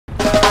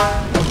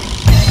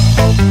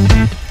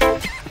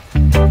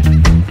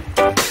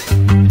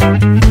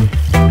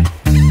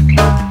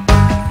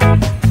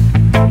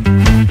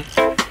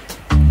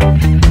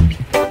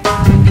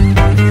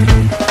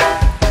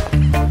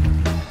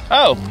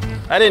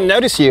didn't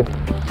notice you.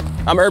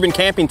 I'm urban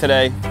camping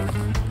today.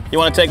 You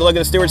want to take a look at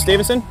the Stewart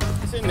Stevenson?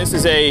 This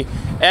is a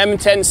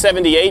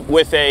M1078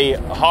 with a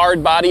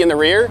hard body in the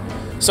rear.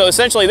 So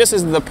essentially this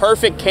is the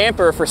perfect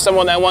camper for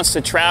someone that wants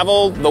to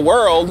travel the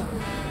world,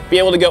 be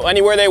able to go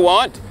anywhere they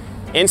want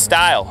in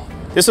style.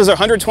 This is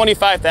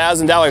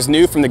 $125,000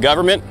 new from the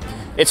government.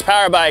 It's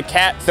powered by a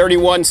Cat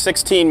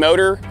 3116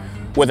 motor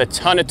with a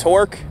ton of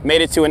torque,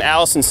 made it to an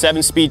Allison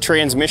 7-speed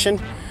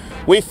transmission.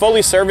 We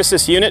fully service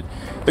this unit.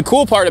 The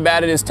cool part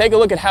about it is take a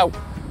look at how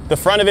the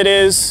front of it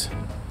is.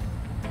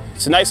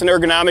 It's nice and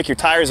ergonomic. Your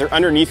tires are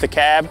underneath the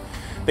cab.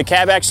 The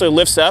cab actually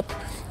lifts up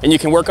and you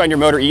can work on your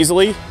motor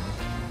easily.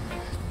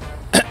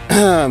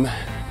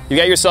 You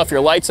got yourself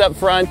your lights up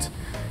front,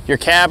 your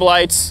cab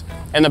lights,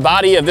 and the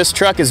body of this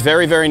truck is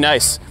very, very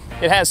nice.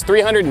 It has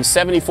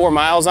 374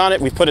 miles on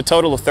it. We put a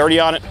total of 30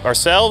 on it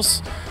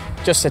ourselves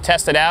just to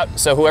test it out.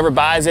 So whoever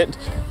buys it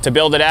to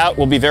build it out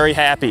will be very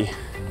happy.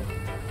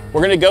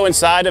 We're gonna go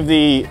inside of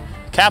the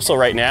capsule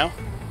right now.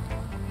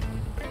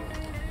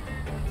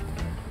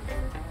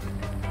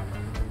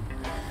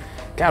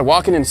 God,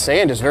 walking in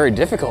sand is very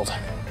difficult.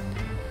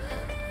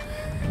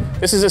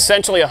 This is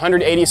essentially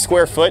 180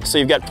 square foot, so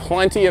you've got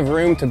plenty of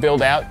room to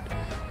build out.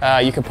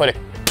 You can put a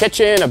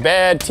kitchen, a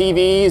bed,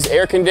 TVs,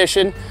 air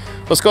condition.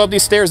 Let's go up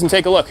these stairs and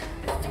take a look.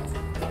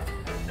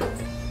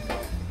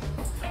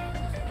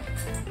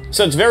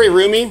 So it's very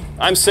roomy.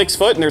 I'm 6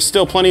 foot and there's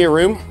still plenty of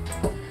room.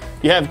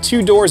 You have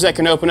 2 doors that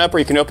can open up, or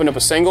you can open up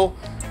a single.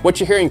 What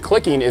you're hearing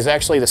clicking is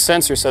actually the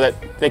sensor so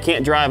that they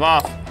can't drive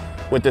off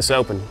with this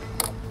open.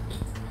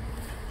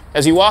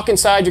 As you walk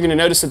inside, you're gonna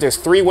notice that there's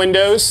 3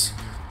 windows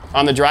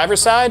on the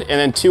driver's side and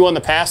then 2 on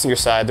the passenger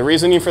side. The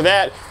reasoning for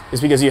that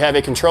is because you have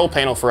a control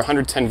panel for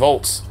 110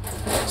 volts.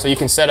 So you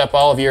can set up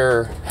all of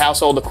your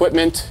household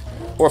equipment,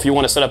 or if you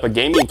want to set up a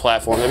gaming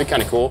platform, that'd be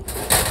kind of cool.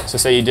 So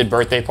say you did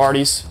birthday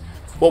parties.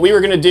 What we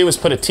were gonna do is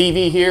put a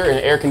TV here and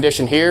an air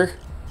condition here,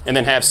 and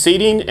then have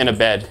seating and a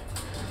bed.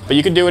 But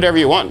you can do whatever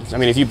you want. I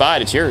mean, if you buy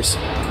it, it's yours.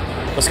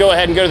 Let's go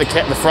ahead and go to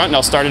the front and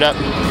I'll start it up.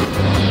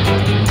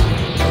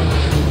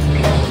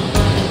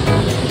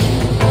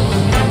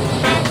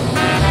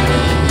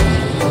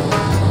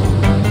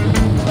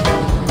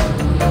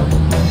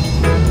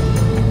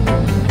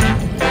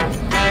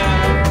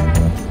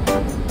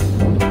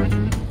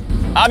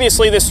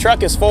 Obviously this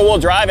truck is 4-wheel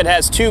drive. It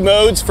has 2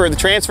 modes for the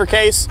transfer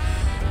case.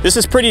 This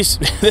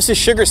is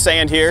sugar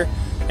sand here,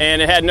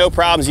 and it had no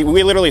problems.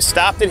 We literally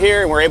stopped it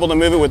here and we're able to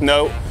move it with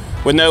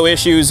no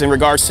issues in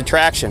regards to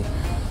traction.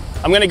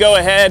 I'm gonna go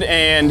ahead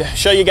and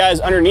show you guys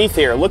underneath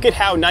here. Look at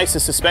how nice the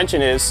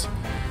suspension is.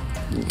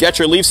 You got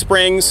your leaf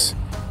springs,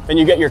 and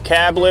you get your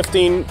cab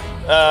lifting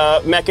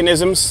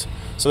mechanisms.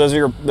 So those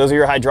are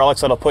your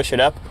hydraulics that'll push it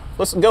up.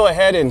 Let's go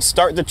ahead and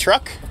start the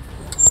truck.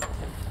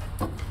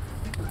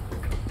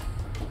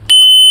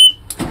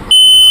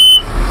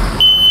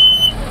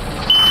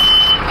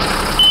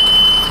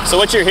 So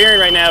what you're hearing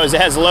right now is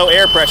it has low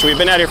air pressure. We've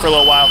been out here for a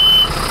little while.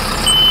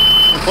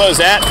 We'll close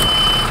that.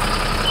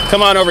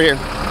 Come on over here.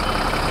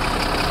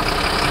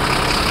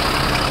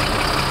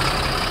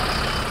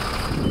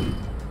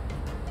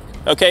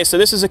 Okay, so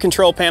this is a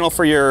control panel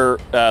for your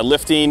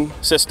lifting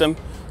system.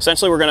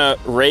 Essentially, we're gonna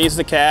raise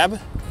the cab.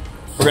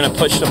 We're gonna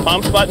push the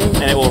pump button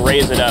and it will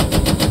raise it up.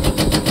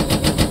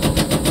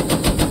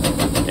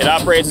 It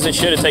operates as it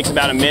should. It takes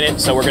about a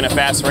minute, so we're gonna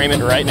fast frame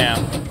it right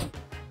now.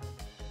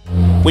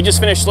 We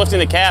just finished lifting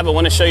the cab. I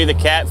want to show you the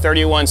Cat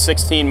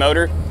 3116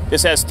 motor.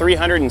 This has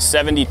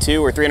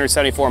 372 or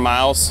 374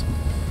 miles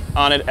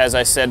on it, as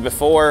I said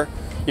before.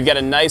 You've got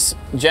a nice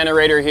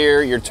generator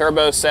here, your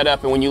turbo set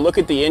up, and when you look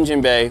at the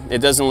engine bay, it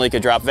doesn't leak a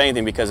drop of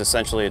anything because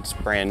essentially it's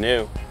brand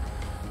new.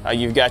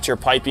 You've got your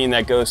piping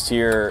that goes to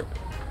your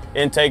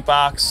intake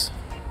box,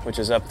 which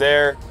is up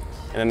there,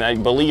 and then I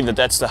believe that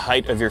that's the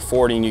height of your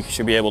fording you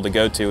should be able to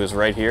go to is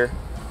right here,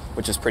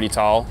 which is pretty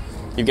tall.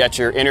 You've got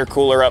your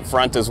intercooler up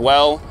front as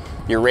well,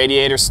 your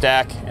radiator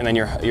stack, and then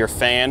your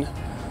fan.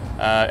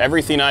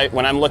 Everything,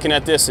 when I'm looking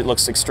at this, it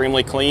looks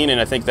extremely clean,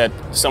 and I think that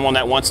someone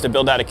that wants to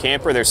build out a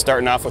camper, they're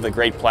starting off with a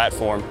great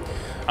platform.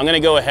 I'm gonna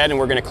go ahead and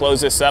we're gonna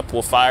close this up.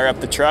 We'll fire up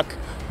the truck,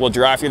 we'll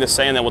drive through the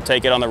sand, then we'll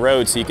take it on the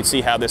road so you can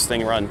see how this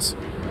thing runs.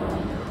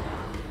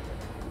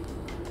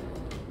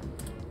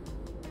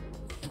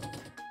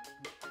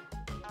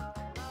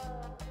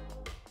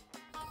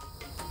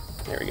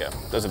 There we go,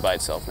 does it by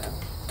itself now.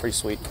 Pretty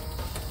sweet.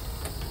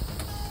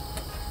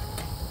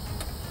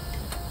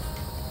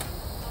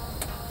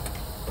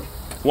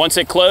 Once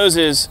it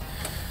closes,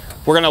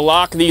 we're gonna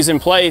lock these in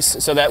place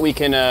so that we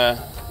can,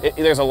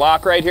 there's a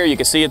lock right here, you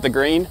can see it, the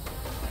green.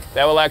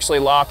 That will actually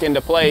lock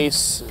into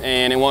place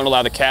and it won't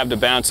allow the cab to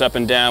bounce up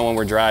and down when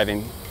we're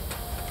driving.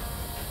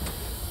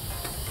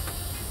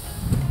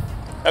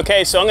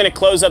 Okay, so I'm gonna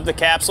close up the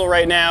capsule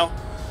right now.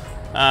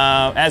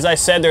 As I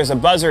said, there's a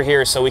buzzer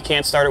here, so we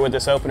can't start it with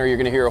this opener. You're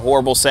gonna hear a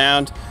horrible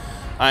sound.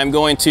 I'm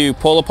going to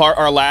pull apart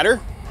our ladder.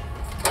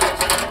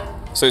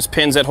 So there's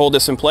pins that hold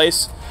this in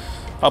place.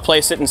 I'll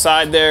place it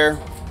inside there,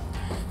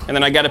 and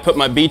then I got to put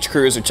my beach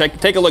cruiser.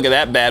 Take a look at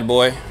that bad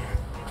boy.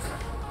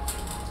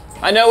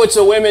 I know it's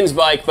a women's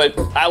bike, but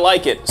I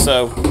like it,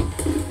 so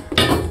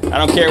I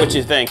don't care what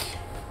you think.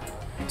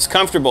 It's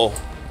comfortable.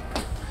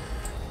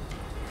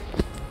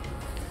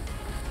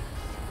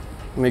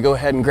 Let me go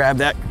ahead and grab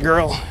that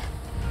girl.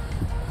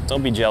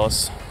 Don't be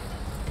jealous.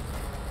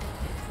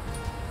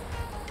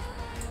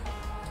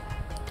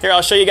 Here,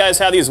 I'll show you guys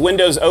how these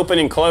windows open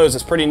and close.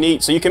 It's pretty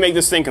neat. So you can make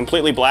this thing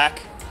completely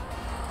black.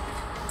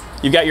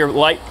 You've got your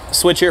light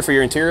switch here for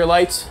your interior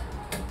lights.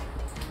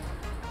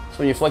 So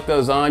when you flick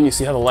those on, you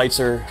see how the lights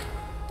are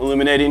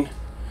illuminating.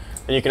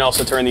 And you can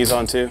also turn these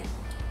on too.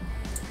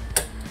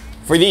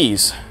 For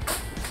these,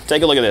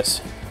 take a look at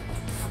this.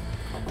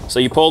 So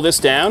you pull this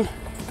down,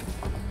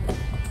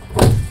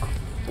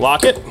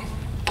 lock it,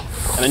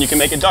 and then you can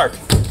make it dark.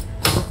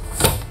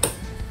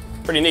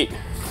 Pretty neat.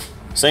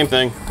 Same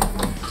thing.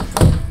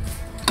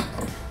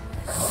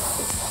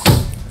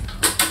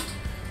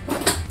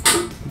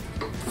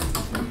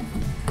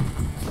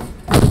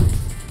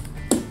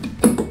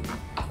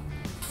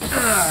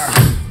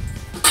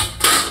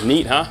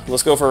 Neat, huh?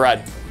 Let's go for a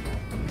ride.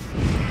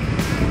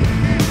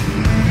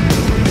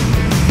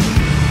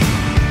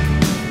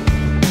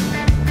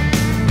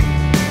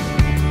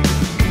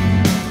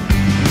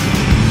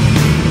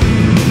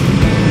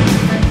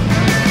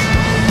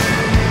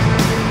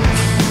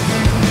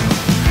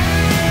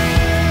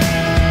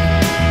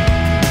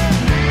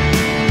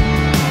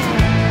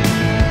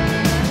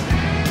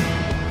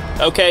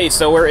 Okay,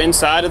 so we're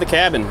inside of the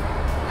cabin.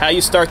 How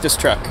you start this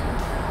truck?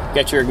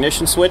 Got your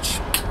ignition switch.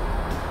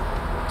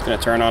 It's going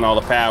to turn on all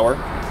the power.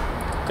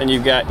 Then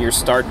you've got your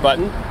start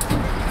button.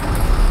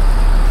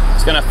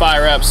 It's going to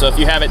fire up, so if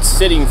you have it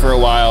sitting for a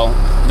while,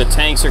 the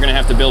tanks are going to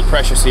have to build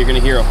pressure, so you're going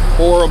to hear a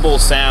horrible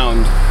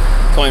sound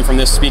coming from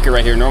this speaker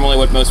right here. Normally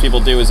what most people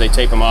do is they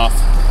tape them off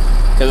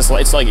because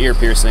it's like ear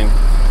piercing.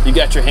 You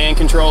got your hand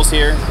controls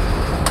here.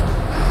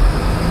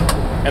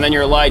 And then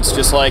your lights,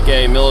 just like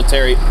in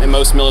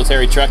most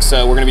military trucks,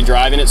 so we're going to be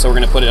driving it, so we're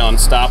going to put it on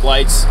stop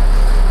lights.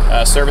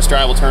 Service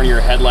drive will turn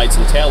your headlights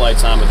and tail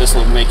lights on, but this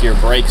will make your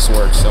brakes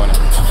work. So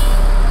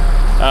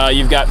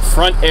you've got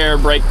front air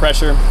brake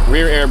pressure,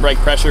 rear air brake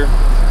pressure,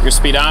 your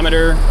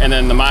speedometer, and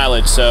then the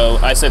mileage. So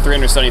I said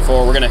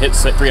 374. We're going to hit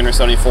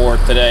 374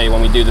 today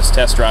when we do this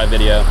test drive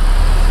video.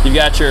 You've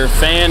got your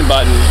fan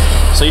button,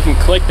 so you can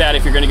click that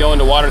if you're going to go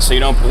into water so you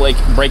don't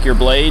break your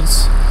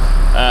blades.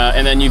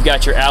 And then you've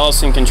got your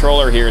Allison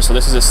controller here. So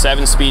this is a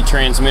 7-speed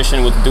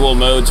transmission with dual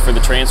modes for the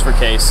transfer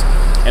case,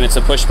 and it's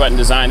a push-button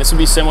design. This would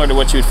be similar to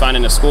what you would find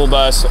in a school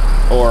bus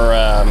or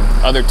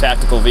other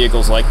tactical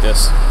vehicles like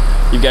this.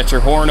 You've got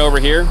your horn over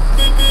here.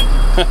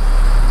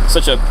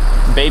 Such a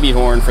baby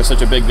horn for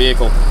such a big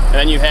vehicle. And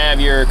then you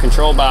have your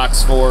control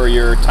box for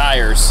your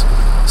tires.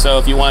 So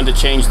if you wanted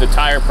to change the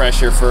tire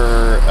pressure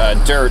for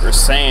dirt or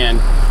sand,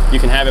 you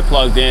can have it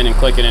plugged in and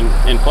click it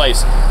in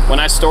place. When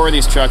I store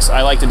these trucks,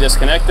 I like to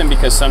disconnect them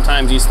because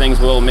sometimes these things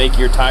will make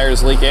your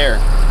tires leak air.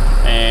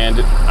 And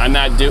I'm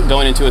not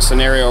going into a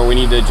scenario where we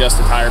need to adjust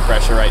the tire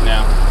pressure right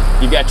now.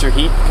 You've got your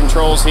heat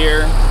controls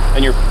here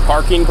and your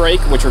parking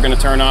brake, which we're going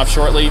to turn off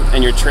shortly,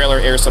 and your trailer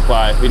air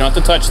supply. We don't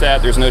have to touch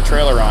that. There's no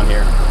trailer on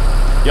here.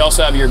 You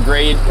also have your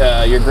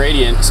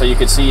gradient, so you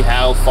can see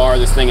how far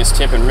this thing is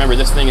tipping. Remember,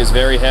 this thing is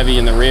very heavy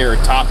in the rear,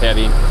 top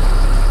heavy.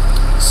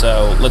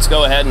 So let's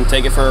go ahead and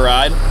take it for a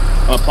ride.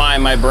 I'm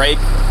applying my brake.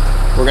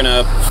 We're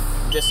gonna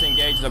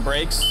disengage the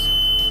brakes.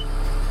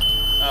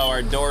 Oh,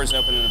 our door's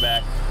open in the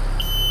back.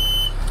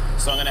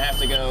 So I'm gonna have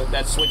to go,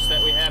 that switch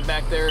that we have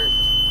back there,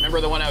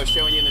 remember the one I was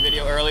showing you in the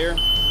video earlier?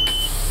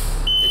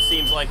 It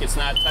seems like it's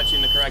not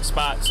touching the correct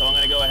spot, so I'm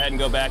gonna go ahead and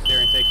go back there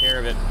and take care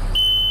of it.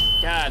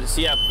 God,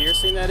 see how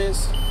piercing that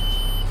is?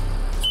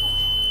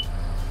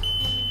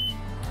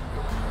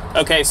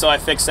 Okay, so I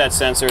fixed that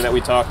sensor that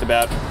we talked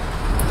about.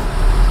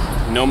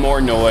 No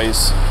more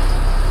noise.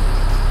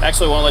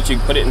 Actually, I won't let you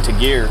put it into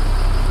gear.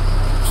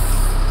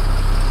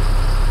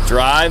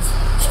 Drive.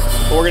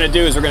 What we're gonna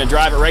do is we're gonna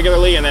drive it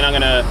regularly, and then I'm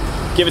gonna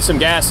give it some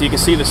gas so you can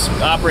see the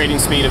operating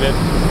speed of it.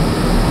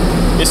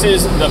 This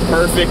is the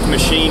perfect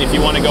machine if you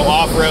want to go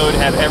off-road,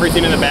 have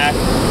everything in the back.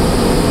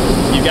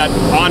 You've got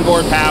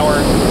onboard power.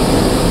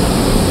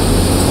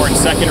 We're in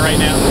second right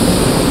now.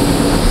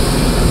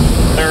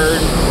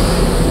 Third.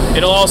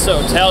 It'll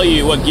also tell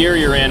you what gear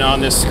you're in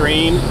on this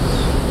screen.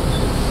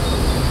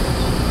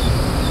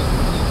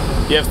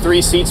 You have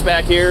 3 seats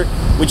back here,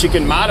 which you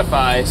can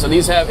modify. So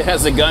it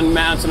has the gun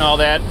mounts and all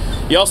that.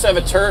 You also have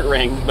a turret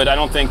ring, but I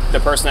don't think the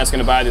person that's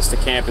gonna buy this to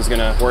camp is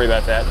gonna worry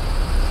about that.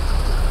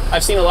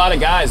 I've seen a lot of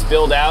guys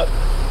build out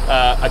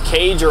a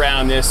cage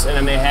around this, and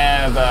then they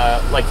have,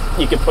 like,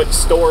 you could put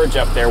storage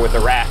up there with a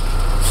rack.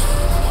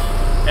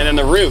 And then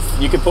the roof,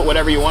 you could put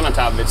whatever you want on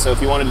top of it. So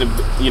if you wanted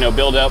to, you know,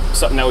 build up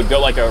something that would go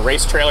like a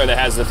race trailer that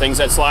has the things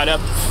that slide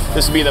up,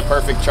 this would be the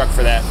perfect truck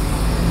for that.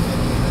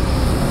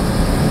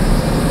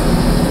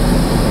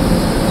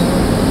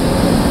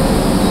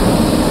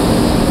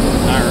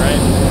 All right,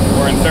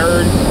 we're in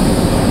third,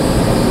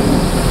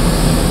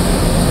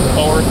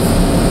 fourth,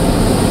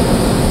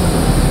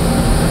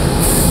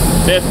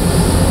 fifth,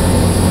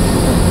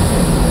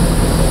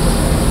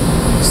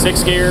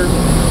 sixth gear,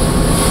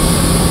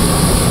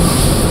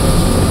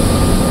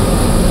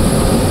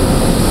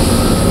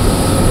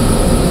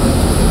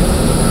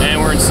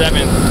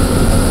 7th.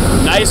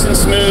 Nice and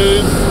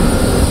smooth,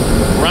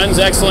 runs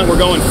excellent. We're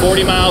going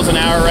 40 miles an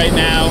hour right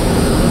now.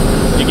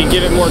 You can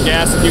give it more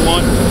gas if you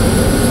want.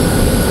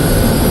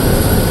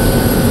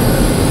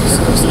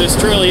 So this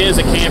truly is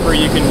a camper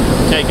you can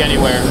take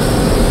anywhere.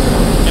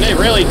 And it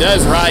really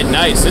does ride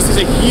nice. This is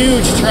a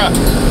huge truck.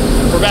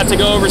 We're about to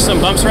go over some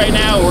bumps right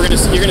now. You're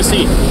gonna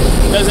see,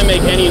 it doesn't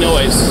make any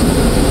noise.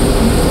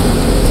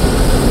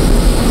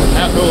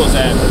 How cool is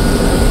that?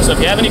 So if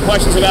you have any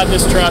questions about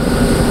this truck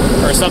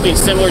or something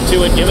similar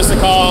to it, give us a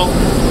call,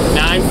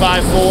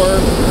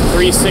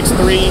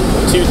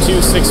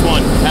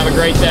 954-363-2261. Have a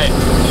great day.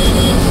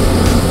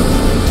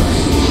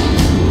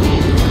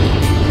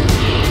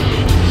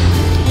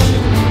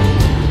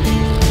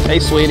 Hey,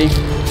 sweetie.